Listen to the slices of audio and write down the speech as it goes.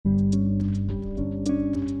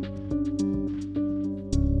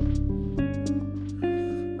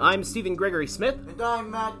I'm Stephen Gregory Smith. And I'm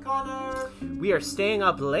Matt Connor. We are staying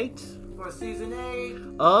up late For Season 8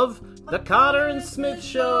 of The Connor and Smith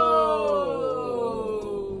Show.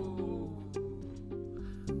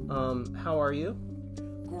 How are you?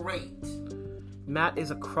 Great. Matt is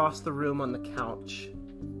across the room on the couch.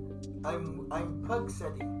 I'm pug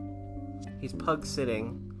sitting. He's pug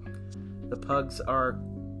sitting. The pugs are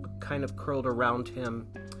kind of curled around him.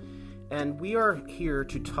 And we are here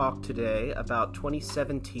to talk today about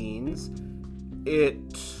 2017's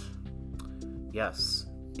It. Yes,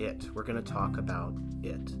 It. We're going to talk about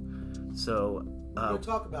It. So, We'll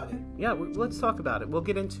talk about it. yeah, let's talk about it. We'll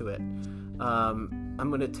get into it. I'm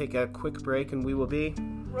going to take a quick break and we will be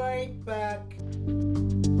Right back.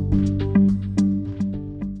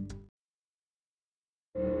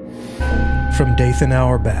 From Dathan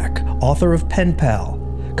Auerbach, author of Pen Pal,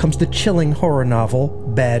 comes the chilling horror novel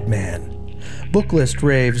Bad Man. Booklist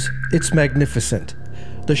raves, it's magnificent.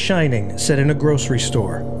 The Shining set in a grocery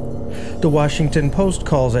store. The Washington Post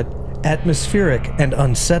calls it atmospheric and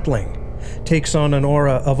unsettling, takes on an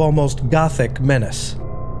aura of almost gothic menace.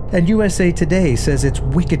 And USA Today says it's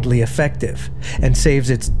wickedly effective and saves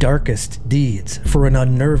its darkest deeds for an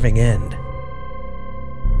unnerving end.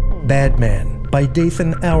 Bad Man by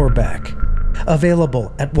Dathan Auerbach.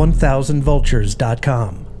 Available at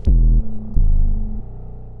 1000vultures.com.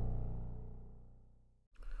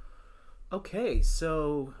 Okay,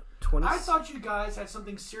 so I thought you guys had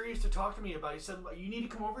something serious to talk to me about. You said you need to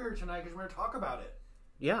come over here tonight because we're going to talk about it.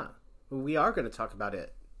 Yeah, we are going to talk about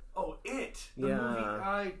it. Oh, It. The Yeah.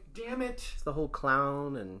 movie. Damn it. It's the whole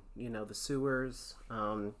clown and, the sewers.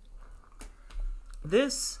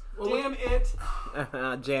 This... Damn it.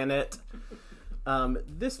 Janet.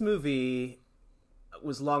 This movie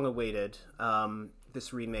was long awaited.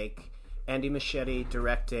 This remake. Andy Muschietti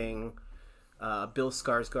directing... Bill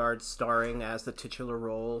Skarsgård starring as the titular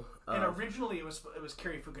role. And originally it was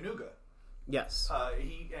Cary Fukunaga. Yes.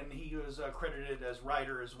 He was credited as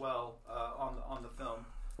writer as well on the film.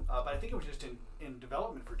 But I think it was just in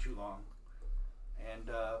development for too long. And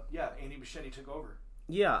Andy Muschietti took over.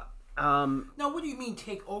 Yeah. Now, what do you mean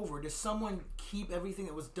take over? Does someone keep everything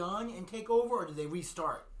that was done and take over, or do they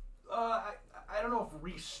restart? I don't know if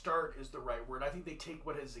restart is the right word. I think they take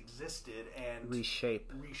what has existed and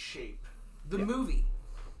Reshape. The movie.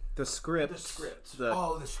 The script. The script.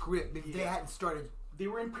 The script. If they hadn't started... They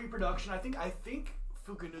were in pre-production. I think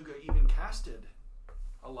Fukunaga even casted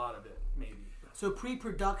a lot of it, maybe. So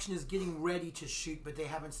pre-production is getting ready to shoot, but they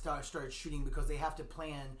haven't started shooting because they have to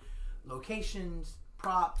plan locations,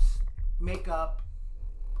 props, makeup,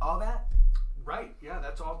 all that? Right, yeah,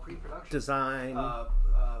 that's all pre-production. Design.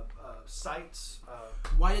 Sites.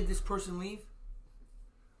 Why did this person leave?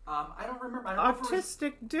 I don't remember.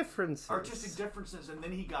 Artistic differences. Artistic differences, and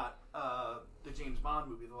then he got the James Bond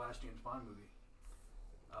movie, the last James Bond movie,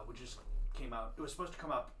 which just came out. It was supposed to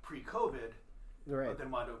come out pre-COVID, Right. but then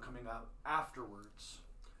wound up coming out afterwards.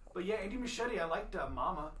 But yeah, Andy Muschietti, I liked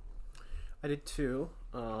Mama. I did too.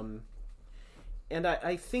 And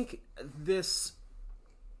I think this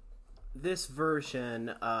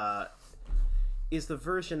version is the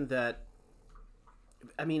version that...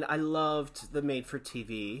 I mean, I loved the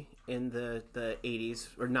made-for-TV in the 80s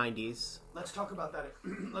or 90s. Let's talk about that.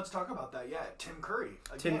 Yeah, Tim Curry.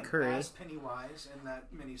 Again, Tim Curry. as Pennywise in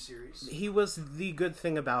that miniseries. He was the good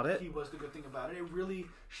thing about it. He was the good thing about it. It really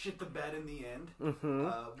shit the bed in the end. Mm-hmm.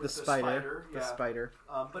 With the spider. Yeah. The spider.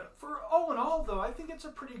 But for all in all, though, I think it's a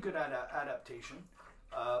pretty good adaptation.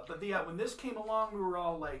 When this came along, we were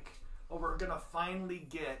all like, "Oh, we're gonna finally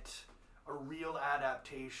get a real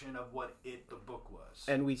adaptation of what the book was."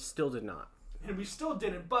 And we still did not. And we still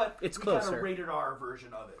didn't, but it's we closer. got a rated R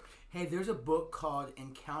version of it. Hey, there's a book called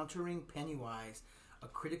Encountering Pennywise, a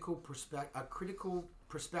critical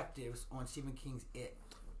perspectives on Stephen King's It.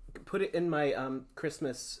 Put it in my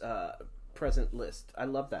Christmas present list. I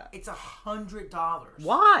love that. It's $100.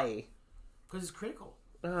 Why? Because it's critical.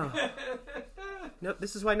 Oh. No,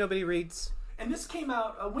 this is why nobody reads. And this came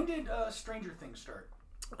out. When did Stranger Things start?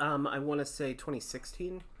 I want to say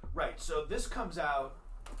 2016. Right. So this comes out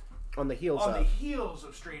on the heels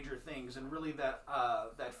of Stranger Things, and really that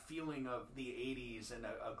feeling of the 80s and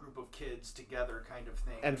a group of kids together kind of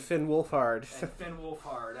thing. And Finn Wolfhard.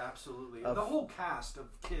 Absolutely. The whole cast of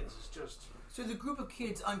kids is just... So the group of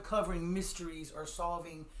kids uncovering mysteries or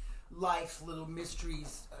solving life's little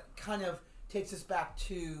mysteries kind of takes us back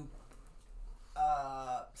to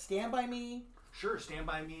Stand By Me. Sure, Stand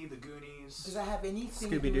By Me, The Goonies. Does that have anything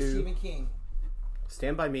to do Scooby-Doo. with Stephen King?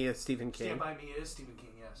 Stand By Me is Stephen King. Stand By Me is Stephen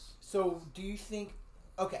King, yes. So do you think...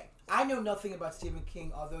 Okay, I know nothing about Stephen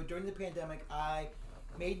King, although during the pandemic I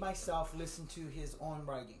made myself listen to his own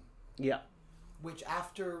writing, Yeah. which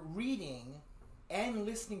after reading and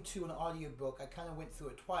listening to an audiobook, I kind of went through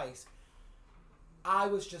it twice, I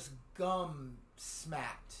was just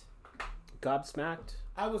gum-smacked. Gobsmacked?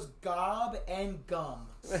 I was gob and gum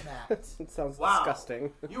smacked. It sounds Wow.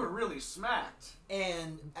 disgusting. You were really smacked.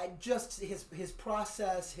 And just his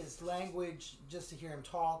process, his language, just to hear him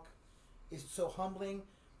talk is so humbling.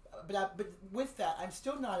 But with that, I'm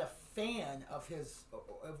still not a fan of his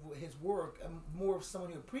work. I'm more of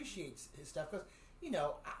someone who appreciates his stuff because, you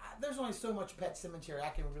know, there's only so much Pet Sematary I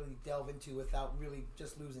can really delve into without really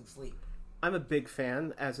just losing sleep. I'm a big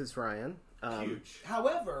fan, as is Ryan. Huge.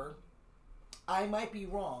 However, I might be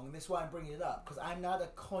wrong, and this is why I'm bringing it up, because I'm not a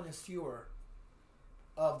connoisseur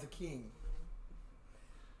of the King.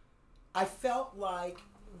 I felt like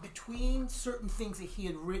between certain things that he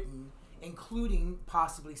had written, including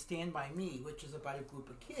possibly Stand By Me, which is about a group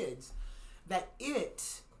of kids, that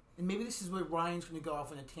it, and maybe this is where Ryan's going to go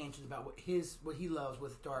off on a tangent about what he loves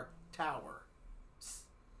with Dark Tower.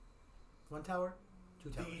 One tower? Two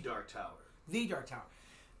towers? The Dark Tower. The Dark Tower.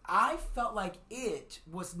 I felt like it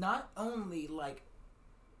was not only like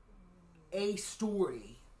a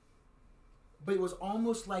story, but it was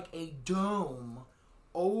almost like a dome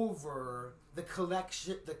over the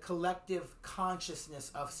collective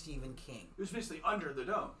consciousns of Stephen King. It was basically under the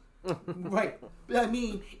dome. Right. But I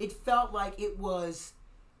mean, it felt like it was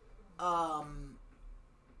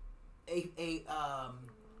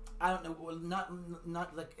I don't know,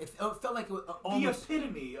 not like it felt like it was almost The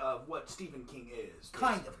epitome of what Stephen King is.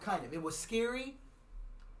 kind of. It was scary.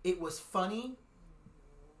 It was funny.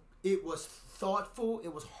 It was thoughtful.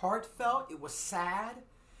 It was heartfelt. It was sad.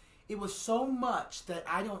 It was so much that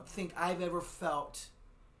I don't think I've ever felt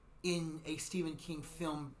in a Stephen King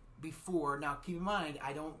film before. Now, keep in mind,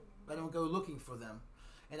 I don't go looking for them,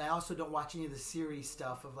 and I also don't watch any of the series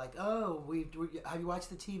stuff of like, oh, have you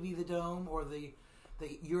watched the TV The Dome or the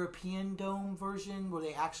European Dome version where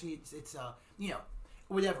they actually it's you know,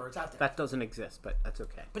 whatever, it's out there. That doesn't exist, but that's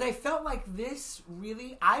okay. But I felt like this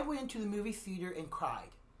really, I went into the movie theater and cried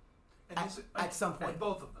And at some point. At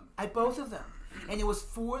both of them. At both of them. And it was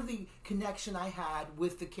for the connection I had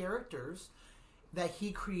with the characters that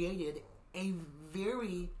he created a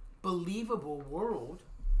very believable world.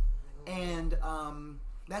 And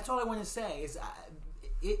that's all I want to say is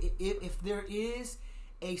if there is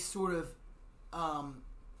a sort of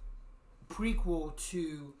prequel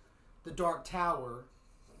to The Dark Tower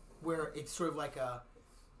where it's sort of like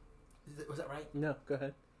was that right? No, go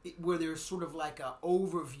ahead. Where there's sort of like a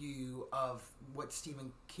overview of what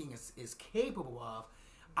Stephen King is capable of,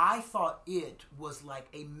 I thought it was like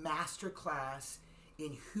a masterclass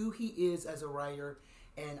in who he is as a writer,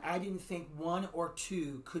 and I didn't think one or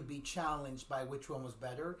two could be challenged by which one was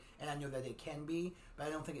better, and I know that it can be, but I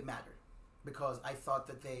don't think it mattered, because I thought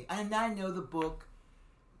that and I know the book,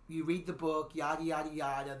 you read the book, yada, yada,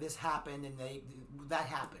 yada, this happened, and that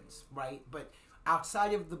happens, right? But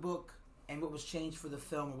outside of the book and what was changed for the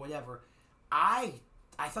film or whatever, I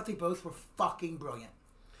thought they both were fucking brilliant.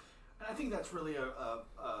 And I think that's really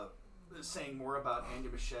saying more about Andy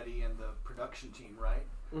Muschietti and the production team, right?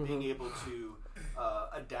 Mm-hmm. Being able to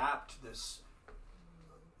adapt this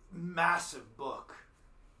massive book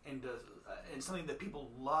into and something that people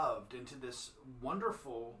loved into this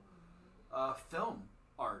wonderful film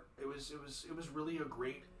art. It was really a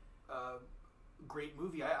great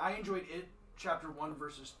movie. I enjoyed it, Chapter 1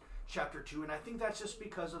 versus Chapter 2, and I think that's just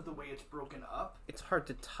because of the way it's broken up. It's hard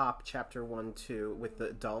to top Chapter 1, 2 with the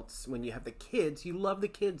adults. When you have the kids, you love the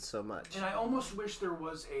kids so much. And I almost wish there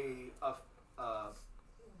was a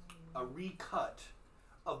recut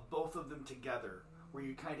of both of them together, where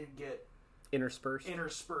you kind of get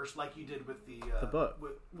interspersed like you did with the book,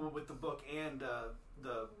 with the book and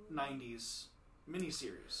the 90s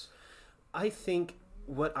miniseries. I think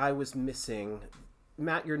what I was missing,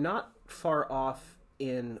 Matt, you're not far off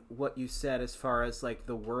in what you said as far as like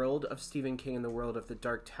the world of Stephen King and the world of the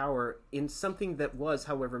Dark Tower, in something that was,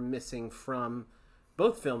 however, missing from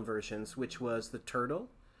both film versions, which was the turtle.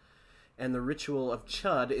 And the ritual of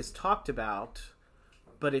Chud is talked about,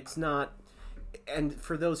 but it's not. And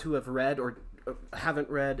for those who have read or haven't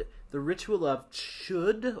read, the ritual of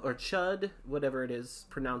Chud, whatever it is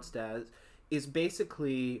pronounced as, is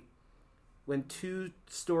basically when two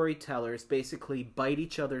storytellers basically bite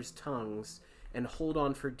each other's tongues and hold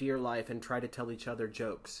on for dear life and try to tell each other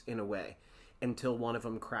jokes in a way until one of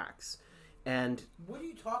them cracks. And what are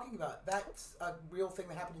you talking about? That's a real thing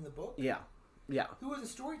that happened in the book? Yeah. Who are the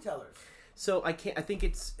storytellers? So I think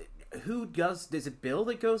it's, who does it Bill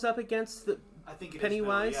that goes up against the I think it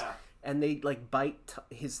Pennywise? is Bill, yeah. and they like bite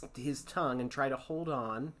his tongue and try to hold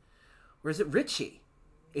on. Or is it Richie?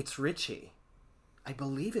 It's Richie. I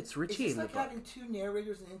believe it's Richie Is in this the like book. having two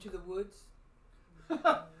narrators in Into the Woods?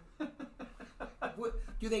 What,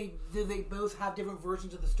 do they both have different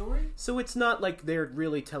versions of the story? So it's not like they're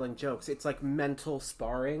really telling jokes. It's like mental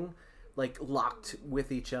sparring, like locked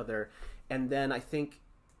with each other. And then I think,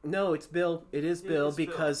 no, it's Bill. It is Bill it's Bill,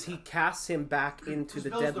 because yeah. he casts him back into the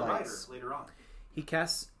Bill's the writer deadlights. later on. He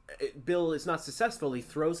casts Bill is not successful. He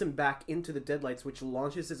throws him back into the deadlights, which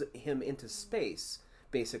launches him into space,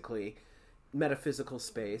 basically metaphysical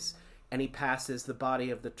space, and he passes the body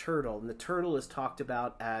of the turtle. And the turtle is talked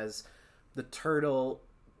about as the turtle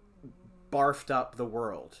barfed up the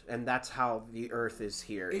world, and that's how the Earth is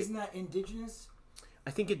here. Isn't that indigenous?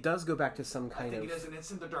 I think it does go back to some I kind think of it is, and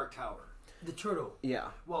it's in the Dark Tower. The turtle. yeah.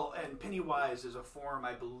 Well, and Pennywise is a form,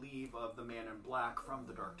 I believe, of the Man in Black from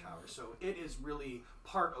the Dark Tower. So it is really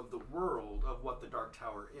part of the world of what the Dark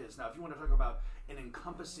Tower is. Now, if you want to talk about an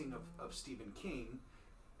encompassing of Stephen King,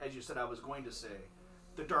 as you said, I was going to say,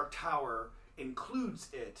 the Dark Tower includes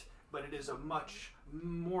it, but it is a much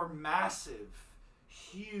more massive,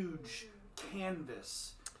 huge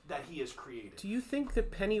canvas that he has created. Do you think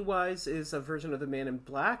that Pennywise is a version of the Man in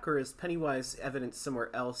Black, or is Pennywise evidence somewhere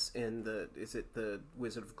else in is it the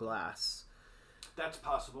Wizard of Glass? That's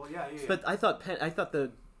possible, yeah. But I thought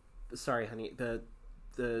sorry, honey,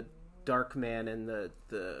 the Dark Man and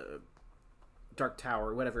the Dark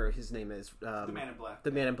Tower, whatever his name is, the Man in Black.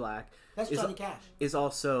 the Man in Black, That's Johnny Cash. is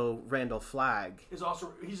also Randall Flagg. Is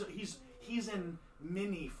also he's in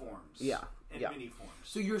many forms. Yeah, yeah. Many forms.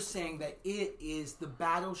 So you're saying that it is the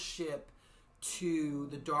battleship to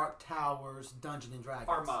the Dark Tower's Dungeons and Dragons.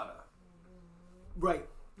 Armada. Right.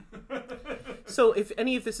 So if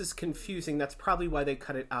any of this is confusing, that's probably why they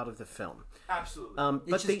cut it out of the film. Absolutely.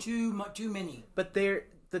 It's just too many. But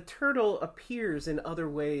the turtle appears in other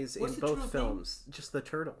ways What's in the both turtle's films. Just the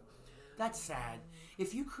turtle. That's sad.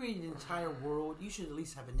 If you created an entire world, you should at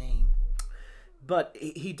least have a name. But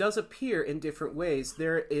he does appear in different ways.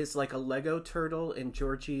 There is like a Lego turtle in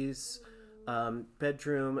Georgie's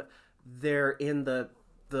bedroom. They're in the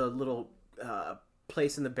little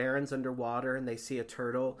place in the Barrens underwater, and they see a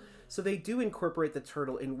turtle. So they do incorporate the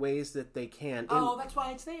turtle in ways that they can. That's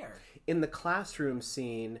why it's there. In the classroom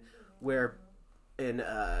scene, where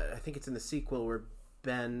I think it's in the sequel where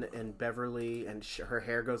Ben and Beverly and her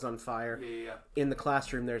hair goes on fire. Yeah. In the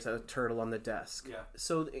classroom, there's a turtle on the desk. Yeah.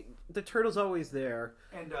 So the turtle's always there.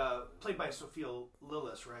 And played by Sophia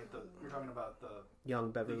Lillis, right? You're talking about the Young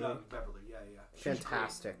Beverly. young Beverly. Yeah. She's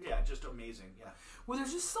Fantastic. great. Yeah, just amazing. Yeah. Well,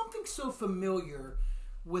 there's just something so familiar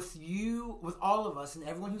with you, with all of us, and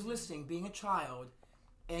everyone who's listening, being a child,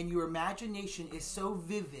 and your imagination is so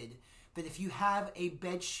vivid that if you have a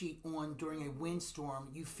bed sheet on during a windstorm,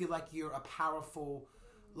 you feel like you're a powerful,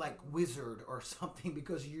 like, wizard or something,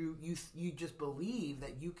 because you just believe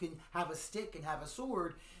that you can have a stick and have a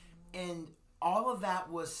sword, and all of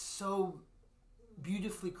that was so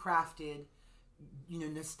beautifully crafted,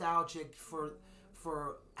 nostalgic for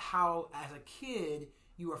how, as a kid,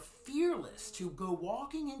 you are fearless to go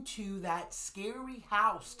walking into that scary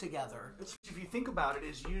house together. If you think about it,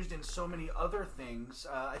 it's used in so many other things.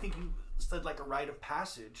 I think you said like a rite of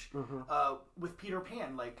passage with Peter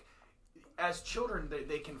Pan. Like, as children,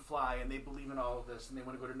 they can fly and they believe in all of this and they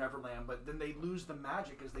want to go to Neverland, but then they lose the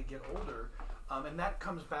magic as they get older, and that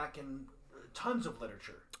comes back in tons of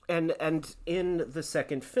literature. And in the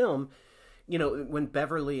second film, when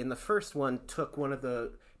Beverly in the first one took one of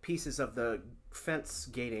the pieces of the fence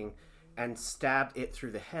gating and stabbed it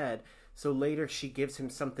through the head, so later she gives him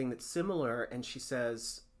something that's similar, and she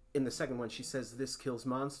says, in the second one, she says, "This kills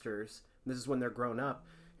monsters." This is when they're grown up.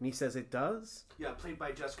 And he says, "It does?" Yeah, played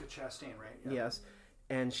by Jessica Chastain, right? Yeah. Yes.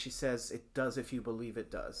 And she says, "It does if you believe it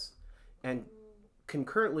does." And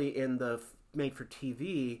concurrently in the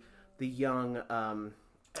made-for-TV, the young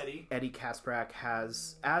Eddie Kaspbrak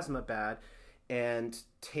has asthma bad and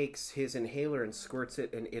takes his inhaler and squirts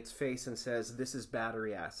it in its face and says, "This is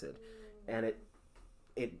battery acid." And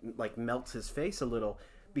it like melts his face a little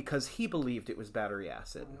because he believed it was battery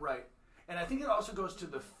acid. Right. And I think it also goes to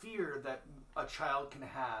the fear that a child can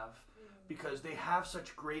have because they have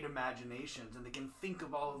such great imaginations and they can think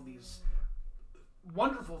of all of these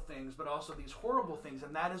wonderful things but also these horrible things,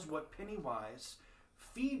 and that is what Pennywise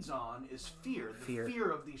feeds on, is fear. The fear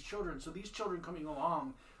of these children. So these children coming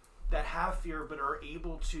along that have fear but are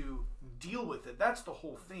able to deal with it. That's the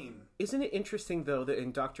whole theme. Isn't it interesting, though, that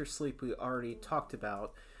in Dr. Sleep we already talked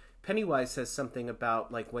about, Pennywise says something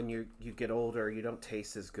about, like, when you get older, you don't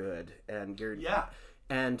taste as good, and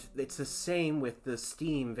And it's the same with the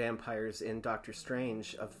steam vampires in Doctor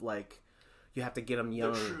Strange of like, you have to get them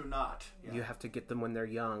young. The true knot. Yeah. You have to get them when they're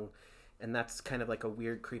young. And that's kind of like a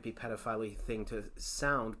weird, creepy, pedophile thing to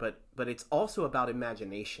sound, but it's also about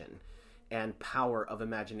imagination and power of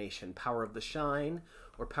imagination, power of the shine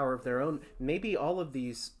or power of their own. Maybe all of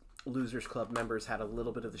these Losers Club members had a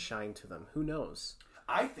little bit of the shine to them. Who knows?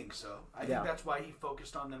 I think so. I think that's why he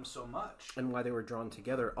focused on them so much. And why they were drawn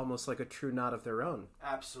together, almost like a true knot of their own.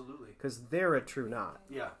 Absolutely. Because they're a true knot.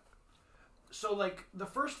 Yeah. So, like, the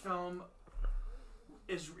first film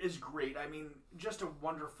is great. I mean, just a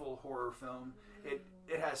wonderful horror film. It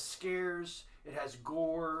has scares, it has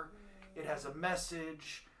gore, it has a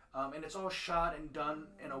message, and it's all shot and done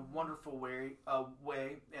in a wonderful way,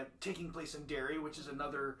 taking place in Derry, which is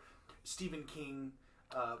another Stephen King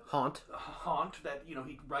haunt that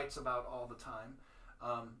he writes about all the time.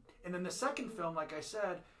 And then the second film, like I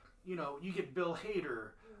said, you get Bill Hader,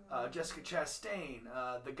 Jessica Chastain,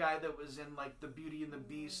 the guy that was in like the Beauty and the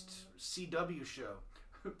Beast CW show,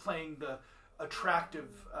 playing the attractive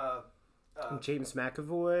James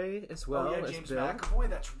McAvoy as well. Oh yeah, James McAvoy.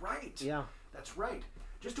 That's right. Yeah, that's right.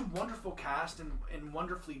 Just a wonderful cast and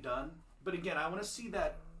wonderfully done. But again, I want to see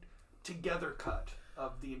that together cut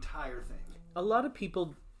of the entire thing. A lot of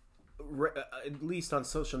people, at least on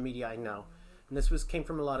social media, I know, and this came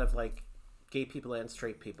from a lot of like gay people and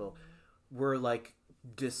straight people, were like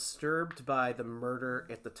disturbed by the murder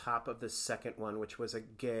at the top of the second one, which was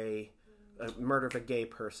a murder of a gay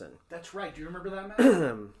person. That's right. Do you remember that,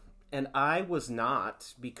 Matt? And I was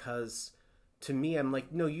not, because to me, I'm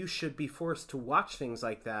like, no, you should be forced to watch things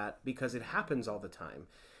like that because it happens all the time.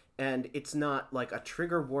 And it's not like a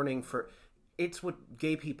trigger warning for... It's what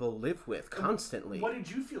gay people live with constantly. What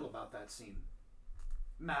did you feel about that scene,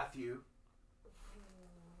 Matthew?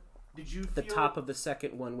 Did you feel... The top of the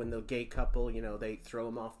second one, when the gay couple, they throw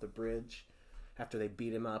him off the bridge after they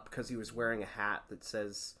beat him up because he was wearing a hat that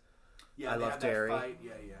says, I love Derry.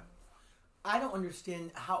 Yeah. I don't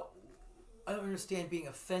understand being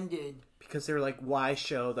offended. Because they're like, why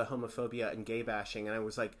show the homophobia and gay bashing? And I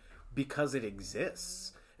was like, because it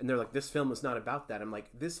exists. And they're like, this film is not about that. I'm like,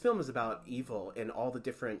 this film is about evil in all the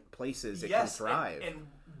different places it can thrive. And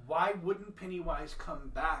why wouldn't Pennywise come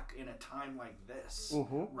back in a time like this?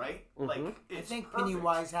 Mm-hmm. Right? Mm-hmm. Like, I think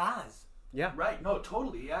Pennywise has. Yeah. Right. No,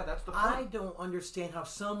 totally. Yeah, that's the point. I don't understand how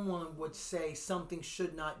someone would say something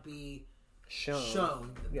should not be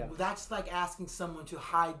shown. Yeah. That's like asking someone to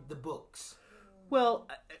hide the books. Well,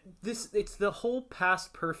 it's the whole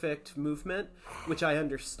past perfect movement, which I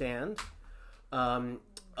understand.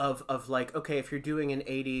 Of like, okay, if you're doing an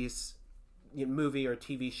 80s movie or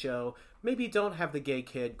TV show, maybe don't have the gay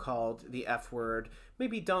kid called the F word.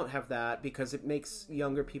 Maybe don't have that because it makes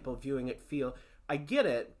younger people viewing it feel... I get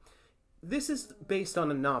it. This is based on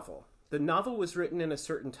a novel. The novel was written in a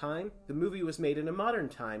certain time. The movie was made in a modern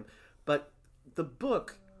time. But the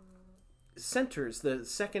book centers the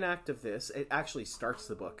second act of this. It actually starts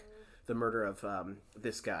the book. The murder of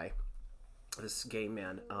this guy, this gay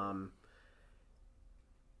man.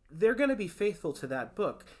 They're going to be faithful to that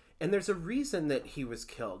book. And there's a reason that he was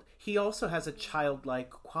killed. He also has a childlike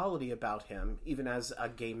quality about him, even as a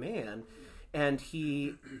gay man. And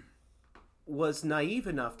he was naive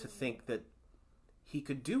enough to think that he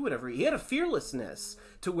could do whatever. He had a fearlessness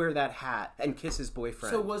to wear that hat and kiss his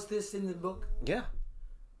boyfriend. So was this in the book? Yeah.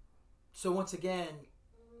 So once again,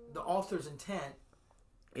 the author's intent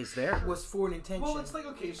is there. Was for an intention. Well, it's like,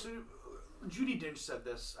 okay, so Judi Dench said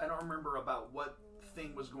this. I don't remember about what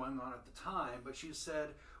thing was going on at the time, but she said,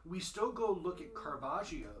 we still go look at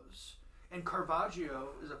Caravaggio's. And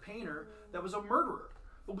Caravaggio is a painter that was a murderer.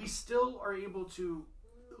 But we still are able to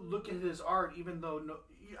look at his art, even though,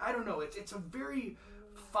 I don't know, it's a very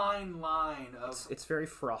fine line of... It's very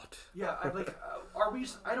fraught. Yeah, are we...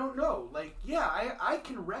 I don't know. Like, yeah, I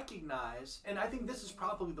can recognize, and I think this is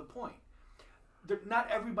probably the point. Not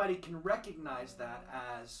everybody can recognize that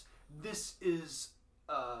as this is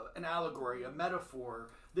an allegory, a metaphor.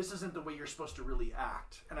 This isn't the way you're supposed to really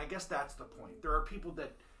act. And I guess that's the point. There are people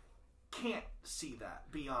that can't see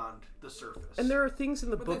that beyond the surface. And there are things in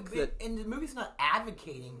the book that... And the movie's not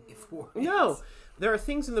advocating for it. No. There are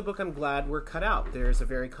things in the book I'm glad were cut out. There's a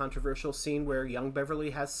very controversial scene where young Beverly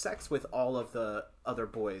has sex with all of the other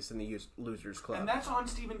boys in the Losers Club. And that's on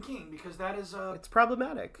Stephen King, because that is... it's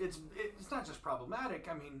problematic. It's not just problematic.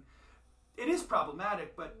 I mean, it is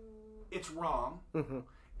problematic, but it's wrong. Mm-hmm.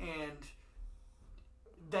 And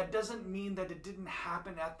that doesn't mean that it didn't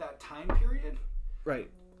happen at that time period. Right.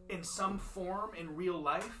 In some form, in real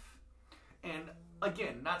life. And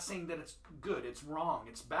again, not saying that it's good, it's wrong,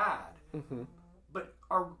 it's bad. Mm-hmm. but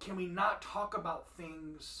can we not talk about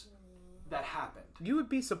things that happened? You would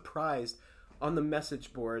be surprised on the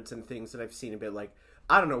message boards and things that I've seen a bit like,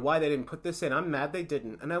 I don't know why they didn't put this in. I'm mad they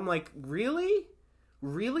didn't. And I'm like, really?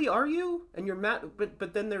 Really, are you? And you're mad,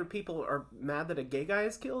 but then there are people are mad that a gay guy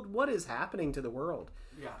is killed? What is happening to the world?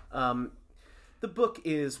 Yeah. The book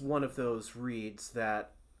is one of those reads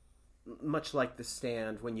that, much like The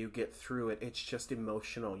Stand, when you get through it, it's just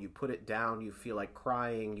emotional. You put it down, you feel like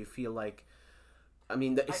crying, you feel like, I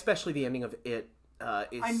mean, especially the ending of it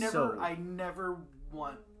is I never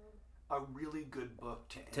want a really good book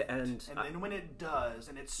to end. And then when it does,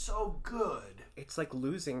 and it's so good, it's like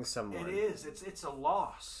losing someone. It is. It's a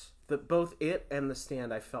loss. Both it and The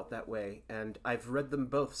Stand, I felt that way, and I've read them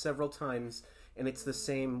both several times, and it's the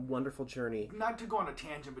same wonderful journey. Not to go on a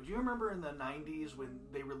tangent, but do you remember in the 90s when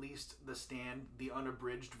they released The Stand, the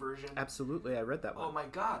unabridged version? Absolutely, I read that one. Oh my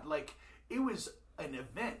God, like, it was an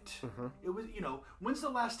event. Mm-hmm. It was, when's the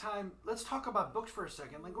last time, let's talk about books for a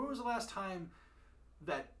second. Like, when was the last time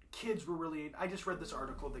that kids were really, I just read this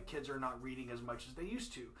article that kids are not reading as much as they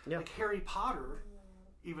used to. Yeah. Like Harry Potter,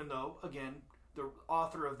 even though, again, the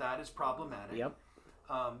author of that is problematic. Yep.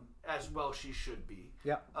 As well she should be.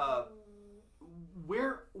 Yep.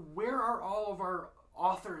 Where are all of our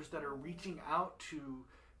authors that are reaching out to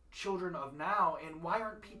children of now, and why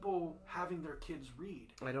aren't people having their kids read?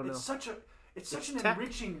 I don't know. It's such an tech.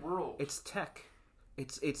 enriching world. It's tech.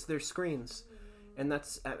 It's their screens. And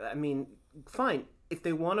that's, I mean, fine. If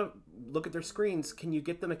they want to look at their screens, can you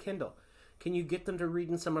get them a Kindle? Can you get them to read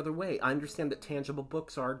in some other way? I understand that tangible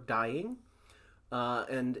books are dying,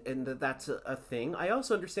 and that's a thing. I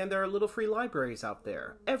also understand there are little free libraries out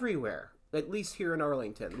there everywhere, at least here in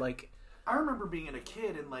Arlington. Like, I remember being a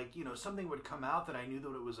kid and something would come out that I knew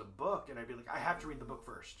that it was a book, and I'd be like, I have to read the book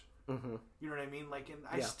first. Mm-hmm. You know what I mean? Like, and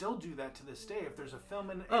I still do that to this day. If there's a film,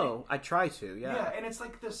 I try to, yeah. Yeah, and it's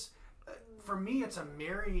like this. For me, it's a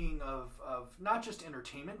marrying of not just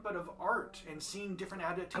entertainment, but of art and seeing different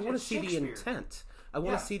adaptations. I want to see the intent. I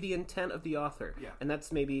want to see the intent of the author. Yeah. And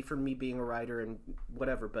that's maybe for me being a writer and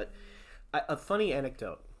whatever. But a funny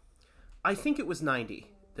anecdote. I think it was 90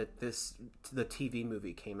 that the TV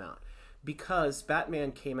movie came out. Because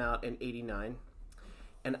Batman came out in 89.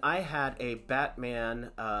 And I had a Batman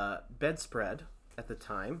bedspread at the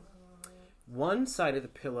time. One side of the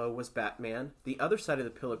pillow was Batman. The other side of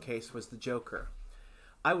the pillowcase was the Joker.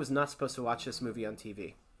 I was not supposed to watch this movie on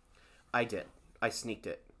TV. I did. I sneaked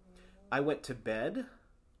it. I went to bed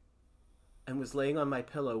and was laying on my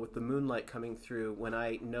pillow with the moonlight coming through when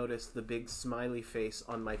I noticed the big smiley face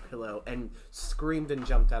on my pillow and screamed and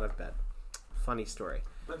jumped out of bed. Funny story.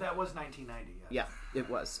 But that was 1990. Yeah, it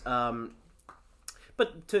was.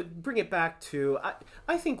 But to bring it back to,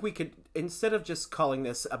 I think we could, instead of just calling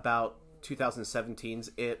this about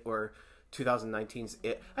 2017's It or 2019's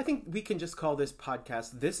It, I think we can just call this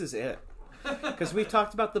podcast This Is It. Because we've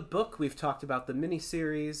talked about the book, we've talked about the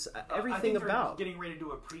miniseries, everything about. Getting ready to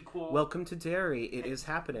do a prequel. Welcome to Derry. It is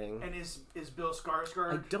happening. And is Bill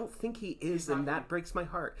Skarsgård? I don't think he is, and that breaks my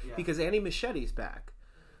heart. Yeah. Because Annie Machete's back.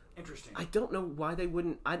 Interesting. I don't know why they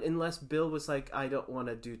wouldn't, unless Bill was like, I don't want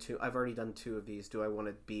to do two. I've already done 2 of these. Do I want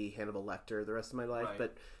to be Hannibal Lecter the rest of my life? Right.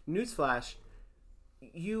 But newsflash,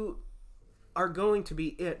 you are going to be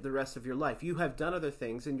it the rest of your life. You have done other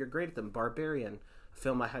things, and you're great at them. Barbarian, a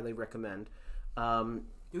film I highly recommend. Did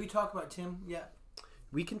we talk about Tim yet?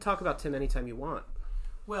 We can talk about Tim anytime you want.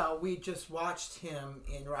 Well, we just watched him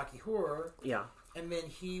in Rocky Horror. Yeah. And then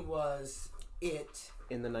he was It.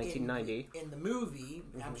 In the 1990. In the movie.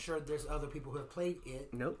 Mm-hmm. I'm sure there's other people who have played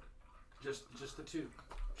It. Nope. Just the 2.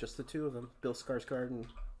 Just the 2 of them. Bill Skarsgård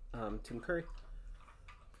and Tim Curry.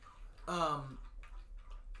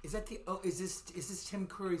 Is that is this Tim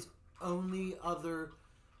Curry's only other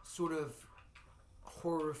sort of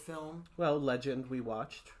horror film? Well, Legend we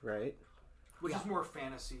watched, right? Which is more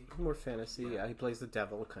fantasy. More fantasy, yeah. He plays the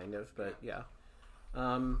devil, kind of, but yeah.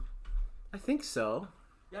 I think so.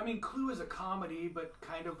 Yeah, I mean, Clue is a comedy, but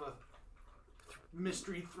kind of a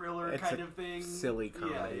mystery thriller It's kind a of thing. Silly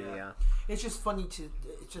comedy, yeah. It's just funny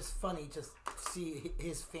to see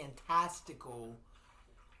his fantastical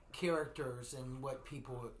characters and what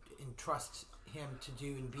people entrust him to do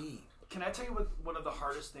and be. Can I tell you what one of the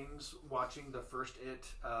hardest things watching the first It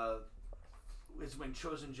is when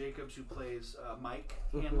Chosen Jacobs, who plays Mike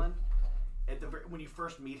Hanlon, when you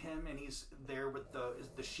first meet him and he's there with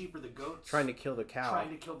the sheep or the goats trying to kill the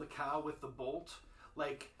cow with the bolt,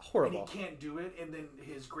 like horrible, and he can't do it, and then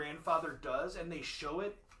his grandfather does, and they show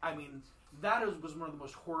it. I mean, that was one of the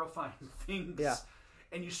most horrifying things. Yeah.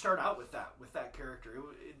 And you start out with that character.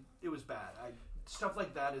 It was bad. Stuff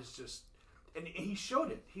like that is just, and he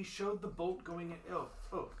showed it. He showed the bolt going in.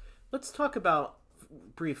 Oh. Let's talk about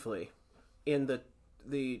briefly in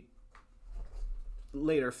the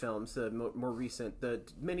later films, the more recent, the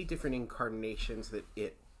many different incarnations that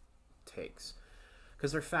it takes,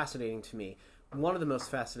 because they're fascinating to me. One of the most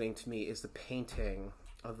fascinating to me is the painting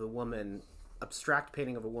of the woman, abstract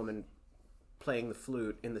painting of a woman playing the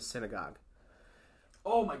flute in the synagogue.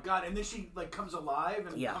 Oh my God! And then she like comes alive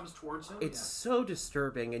and Yeah. comes towards him. It's so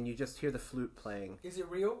disturbing, and you just hear the flute playing. Is it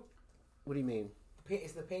real? What do you mean?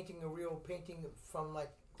 Is the painting a real painting from like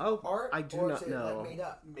Oh, art? I do or not is it know. like made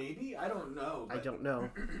up? Maybe, I don't know. I But don't know.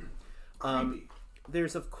 creepy.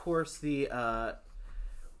 There's of course the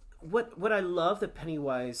what I love that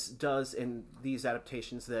Pennywise does in these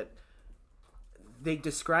adaptations, that they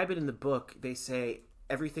describe it in the book. They say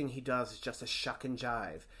everything he does is just a shuck and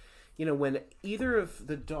jive. You know, when either of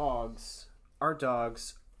the dogs, our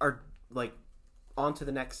dogs, are like on to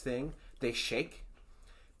the next thing, they shake.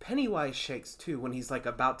 Pennywise shakes too when he's like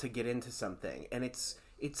about to get into something, and it's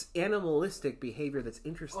animalistic behavior that's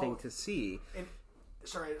interesting to see. And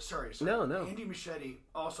sorry. No. Andy Muschietti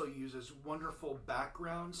also uses wonderful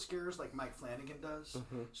background scares like Mike Flanagan does.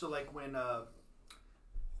 Mm-hmm. So like when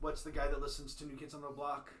what's the guy that listens to New Kids on the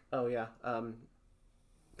Block? Oh yeah,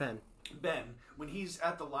 Ben, when he's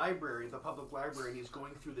at the library, the public library, and he's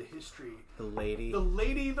going through the history. the lady.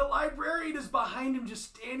 The librarian is behind him,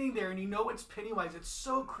 just standing there, and you know it's Pennywise. It's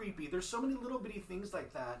so creepy. There's so many little bitty things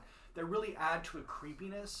like that that really add to a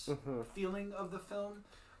creepiness feeling of the film.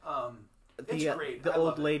 It's great. The I old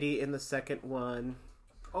love it. lady in the second one,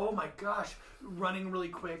 Oh my gosh, running really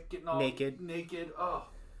quick, getting all Naked. Oh,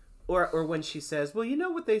 or when she says, "Well, you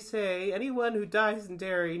know what they say: anyone who dies in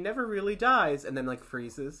Derry never really dies," and then like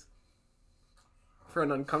freezes for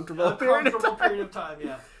an uncomfortable period of uncomfortable time. period of time.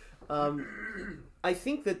 Yeah, I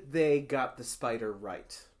think that they got the spider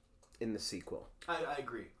right in the sequel, I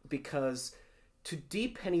agree. because to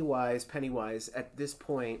de-Pennywise Pennywise at this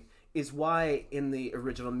point is why in the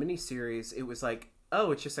original miniseries it was like,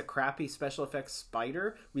 oh, it's just a crappy special effects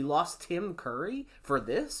spider. We lost Tim Curry for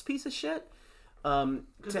this piece of shit.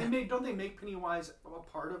 Because don't they make Pennywise a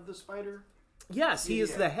part of the spider? Yes, he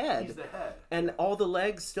is Yeah, the head. He's the head. And all the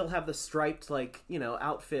legs still have the striped, like, you know,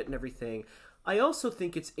 outfit and everything. I also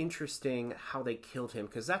think it's interesting how they killed him,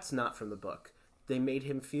 because that's not from the book. They made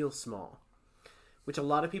him feel small, which a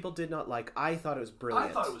lot of people did not like. I thought it was brilliant.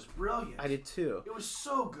 I thought it was brilliant. I did too. It was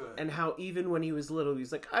so good. And how even when he was little, he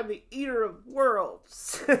was like, "I'm the eater of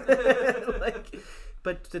worlds."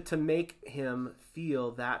 But to make him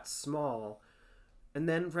feel that small. And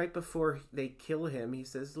then right before they kill him, he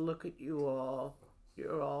says, "Look at you all.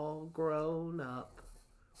 You're all grown up."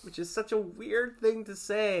 Which is such a weird thing to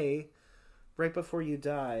say right before you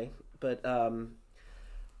die. But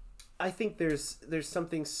I think there's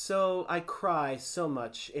something so... I cry so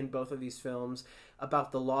much in both of these films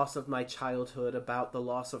about the loss of my childhood, about the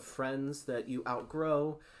loss of friends that you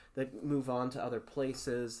outgrow, that move on to other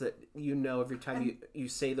places, that you know every time you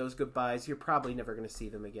say those goodbyes, you're probably never going to see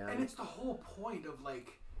them again. And it's the whole point of,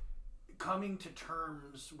 like, coming to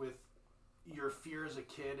terms with your fear as a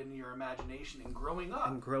kid and your imagination and growing up.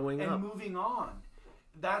 And moving on.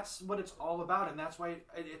 That's what it's all about, and that's why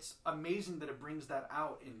it's amazing that it brings that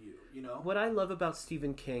out in you, you know? What I love about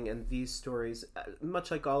Stephen King and these stories,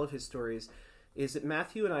 much like all of his stories, is that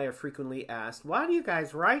Matthew and I are frequently asked, "Why do you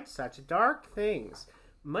guys write such dark things?"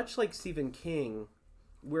 Much like Stephen King,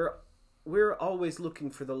 we're always looking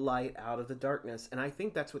for the light out of the darkness, and I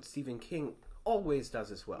think that's what Stephen King always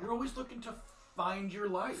does as well. You're always looking to find your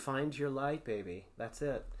life. Find your light, baby. That's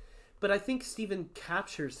it. But I think Stephen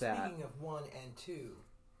captures that. Speaking of 1 and 2.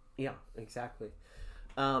 Yeah, exactly.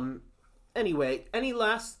 Anyway, any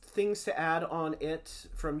last things to add on it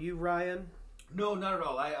from you, Ryan? No, not at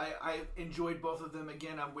all. I enjoyed both of them.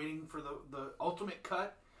 Again, I'm waiting for the ultimate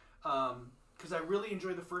cut because I really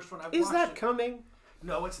enjoyed the first one. Is that coming?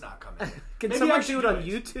 No, it's not coming. Can Maybe someone I should do it on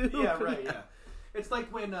YouTube? Yeah, right, yeah. It's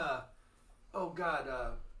like when,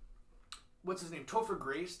 what's his name? Topher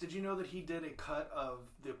Grace. Did you know that he did a cut of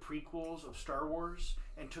the prequels of Star Wars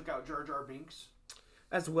and took out Jar Jar Binks?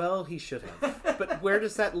 As well, he should have. But where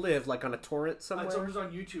does that live? Like on a torrent somewhere? It's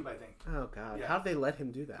on YouTube, I think. Oh, God. Yeah. How'd they let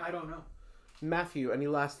him do that? I don't know. Matthew, any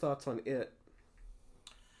last thoughts on it?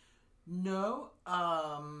 No.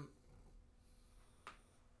 I'm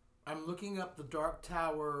looking up the Dark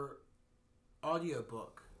Tower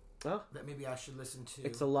audiobook Oh, that maybe I should listen to.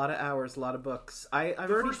 it's a lot of hours, a lot of books. I've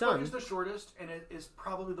The already first done. book is the shortest, and it is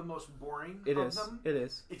probably the most boring It of is. them. It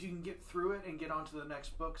is. If you can get through it and get on to the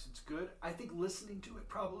next books, it's good. I think listening to it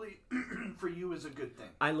probably for you is a good thing.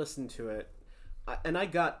 I listened to it. and I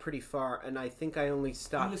got pretty far, and I think I only You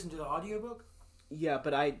stopped. listen to the audiobook? Yeah,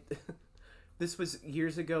 but this was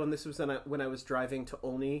years ago, and this was when I was driving to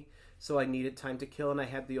Olney, so I needed time to kill, and I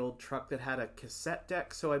had the old truck that had a cassette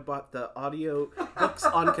deck, so I bought the audio books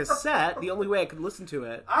on cassette, the only way I could listen to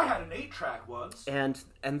it. I had an 8-track once. And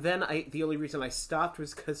then the only reason I stopped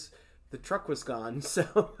was because the truck was gone,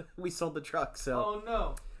 so we sold the truck, so...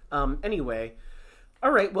 Oh, no. Anyway... All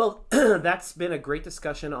right, well, that's been a great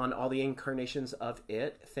discussion on all the incarnations of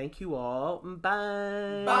it. Thank you all.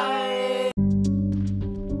 Bye. Bye!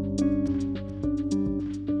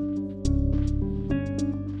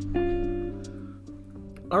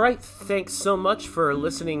 All right, thanks so much for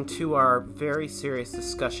listening to our very serious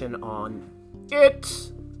discussion on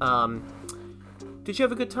it. Did you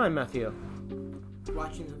have a good time, Matthew?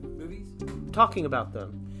 Watching the movies? Talking about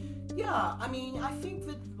them. Yeah, I mean, I think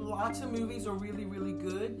that lots of movies are really, really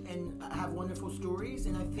good and have wonderful stories,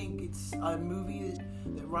 and I think it's a movie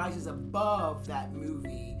that rises above that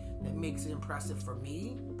movie that makes it impressive for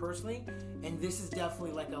me, personally, and this is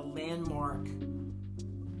definitely like a landmark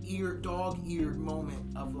dog-eared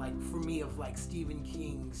moment of, like, for me, of, like, Stephen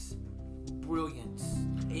King's brilliance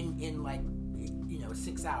in like,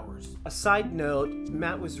 6 hours. A side note,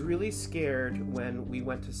 Matt was really scared when we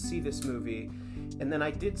went to see this movie. And then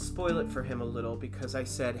I did spoil it for him a little because I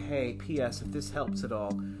said, hey, P.S., if this helps at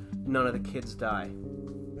all, none of the kids die.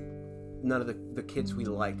 None of the kids we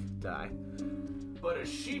like die. But a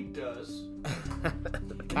sheep does. A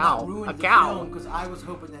cow. A cow. Because I was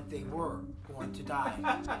hoping that they were going to die.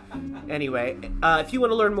 Anyway, if you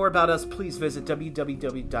want to learn more about us, please visit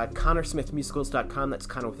www.connorsmithmusicals.com. That's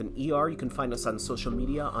Connor with an ER. You can find us on social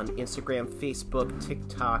media on Instagram, Facebook,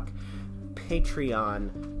 TikTok,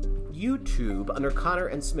 Patreon, YouTube under Connor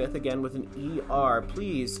and Smith, again with an ER.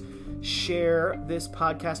 Please share this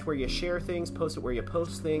podcast where you share things, post it where you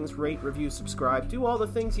post things, rate, review, subscribe, do all the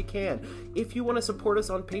things you can. If you want to support us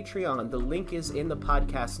on Patreon, the link is in the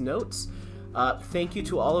podcast notes. Thank you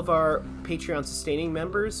to all of our Patreon sustaining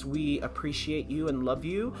members. We appreciate you and love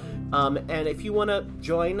you. And if you want to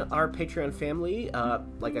join our Patreon family,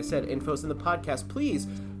 like I said, info's in the podcast, please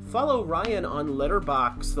follow Ryan on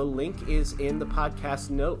Letterboxd. The link is in the podcast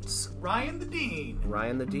notes. Ryan the Dean.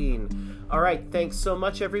 Ryan the Dean. All right, thanks so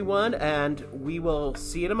much, everyone, and we will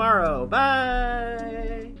see you tomorrow.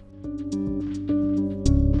 Bye!